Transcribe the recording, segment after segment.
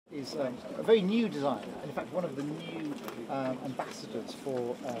is a very new designer, and in fact one of the new ambassadors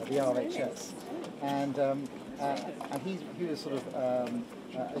for the RHS, and he was sort of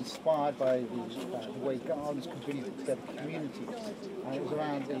inspired by the way gardens could bring together communities, and it was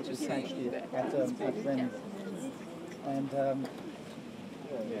around, it was actually at Rennes, and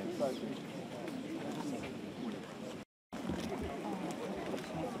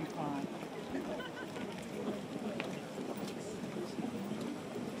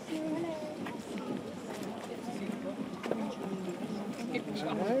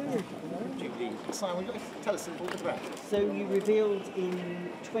Simon, would you like to tell us a little bit about it? So you revealed in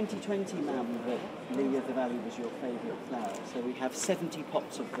 2020, ma'am, that lily of the valley was your favourite flower. So we have 70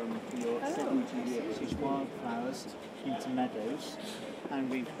 pots of them for your 70 years. These wildflowers into meadows, and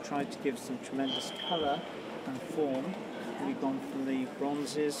we've tried to give some tremendous colour and form. We've gone from the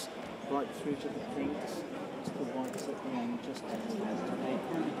bronzes right through to the pinks to the whites at the end, just to make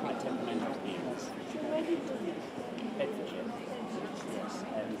quite temperamental views. Bedfordshire. Yes,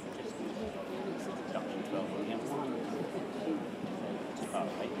 just introduction 12 on the outside. Too far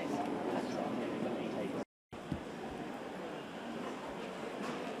away.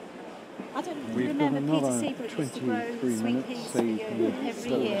 I don't remember Peter Seabrook used to grow sweet peas for you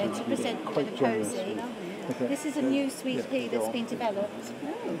every year to present with a posy. This is a new sweet pea that's been developed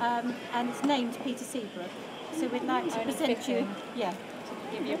and it's named Peter Seabrook. So we'd like to present you,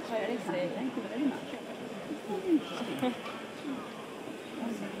 give you a posy. Thank you very much.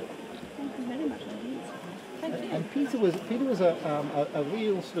 Thank you very much. And Peter was a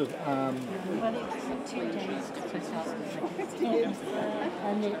real sort of. well, it took 2 days to put up,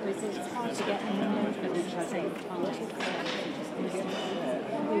 and it's hard to get any movement at the same time.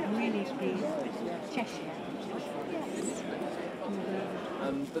 We've really been Cheshire.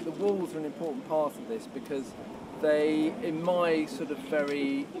 But the walls are an important part of this because they, in my sort of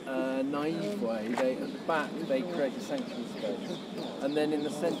very naive way, at the back they create a sanctuary space, and then in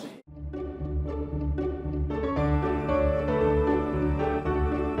the centre